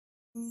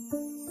Yeah.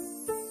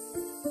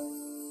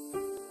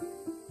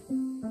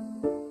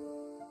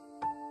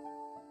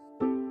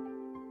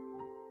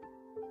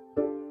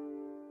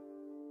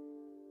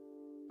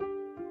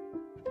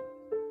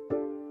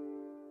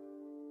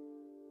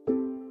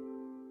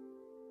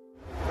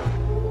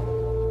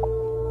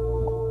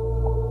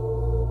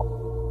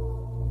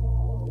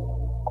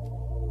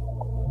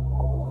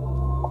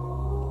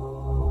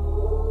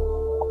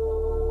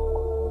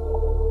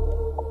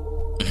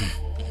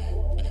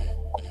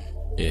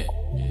 Yeah.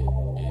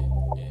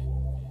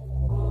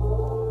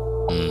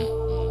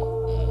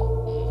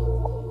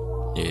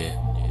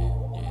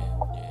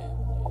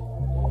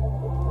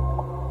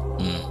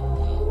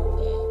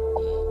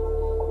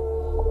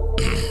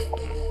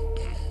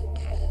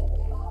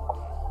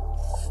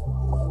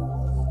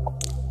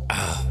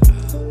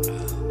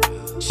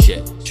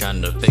 Shit,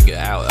 trying to figure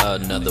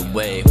out another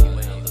way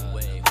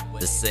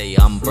to say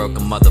I'm broke, a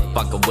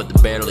motherfucker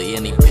with barely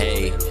any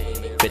pay.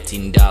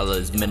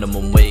 $15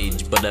 minimum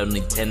wage, but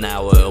only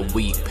 10-hour a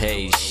week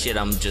pay. Shit,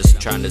 I'm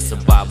just trying to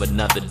survive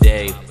another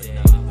day.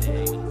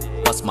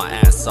 Bust my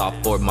ass off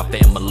for my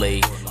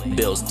family,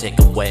 bills take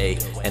away,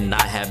 and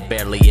I have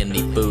barely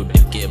any food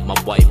to give my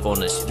wife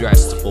on a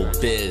stressful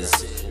biz.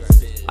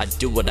 I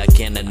do what I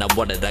can and I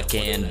what I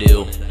can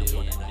do,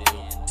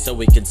 so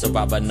we can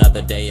survive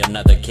another day,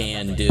 another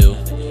can do.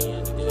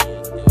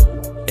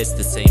 It's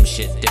the same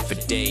shit,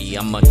 different day.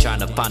 I'm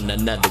trying to find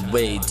another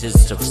way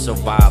just to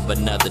survive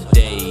another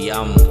day.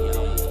 I'm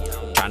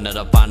trying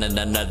to find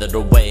another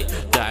way,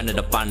 trying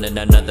to find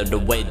another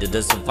way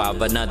to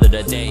survive another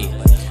day.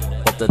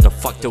 What the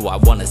fuck do I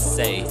wanna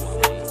say?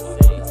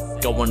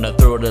 Going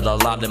through it a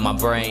lot in my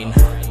brain.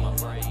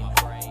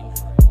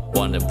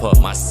 Wanna put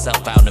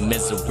myself out of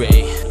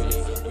misery,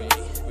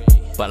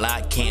 but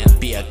I can't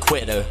be a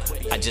quitter.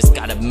 I just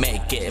gotta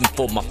make it, and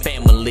for my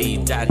family,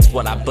 that's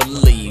what I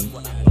believe.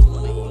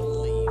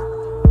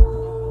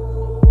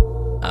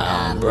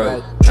 I'm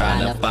broke,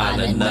 trying to find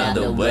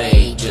another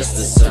way just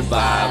to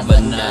survive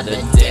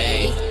another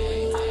day.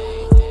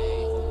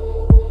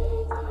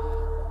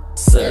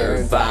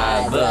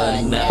 Survive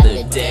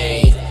another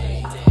day.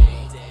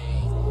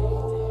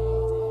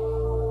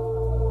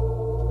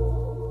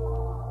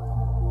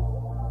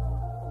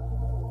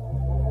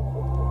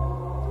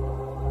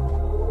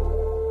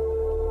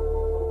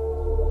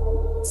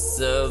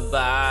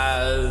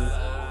 Survive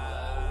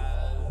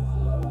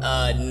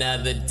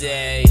another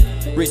day.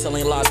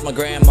 Recently lost my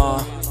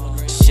grandma.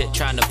 Shit,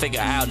 trying to figure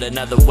out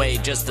another way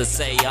just to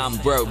say I'm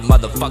broke,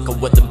 motherfucker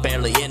with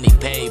barely any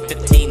pay.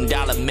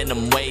 $15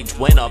 minimum wage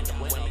went up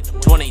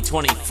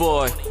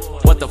 2024.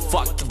 What the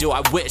fuck do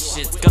I wish?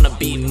 It's gonna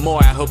be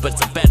more. I hope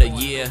it's a better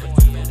year.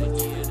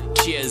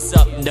 Cheers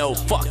up, no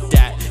fuck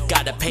that.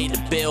 Gotta pay the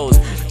bills,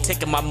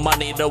 taking my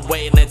money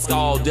away, and it's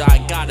all I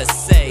gotta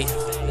say.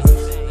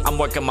 I'm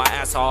working my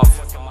ass off.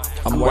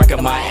 I'm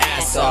working my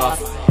ass off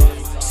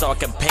so I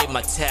can pay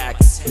my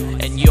tax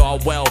and your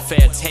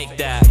welfare, take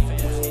that.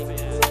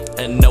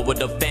 And no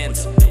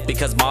offense,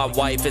 because my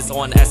wife is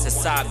on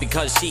SSI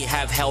because she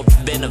have health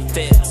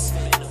benefits.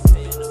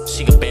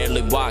 She can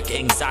barely walk,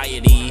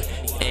 anxiety,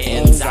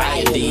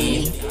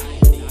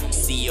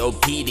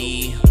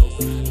 COPD,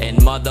 and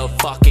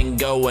motherfucking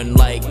going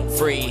like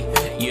free.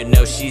 You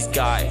know she's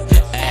got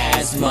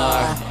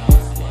asthma.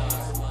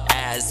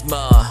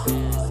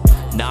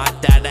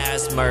 Not that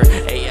asthma,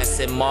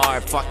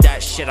 ASMR, fuck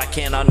that shit, I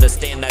can't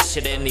understand that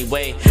shit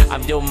anyway.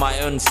 I'm doing my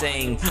own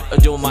thing,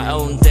 doing my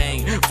own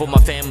thing for my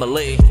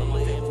family.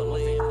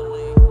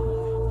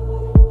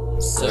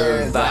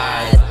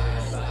 Survive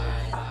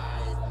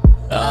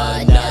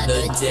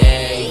another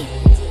day.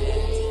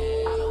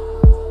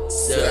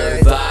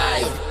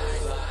 Survive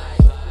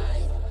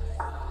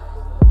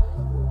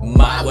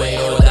my way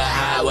or the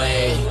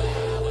highway.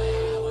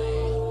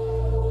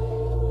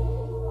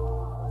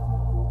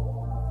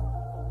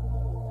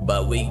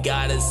 But we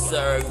gotta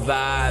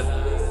survive.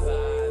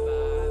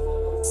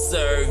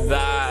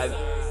 Survive.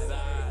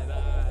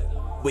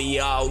 We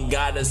all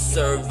gotta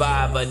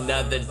survive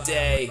another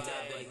day.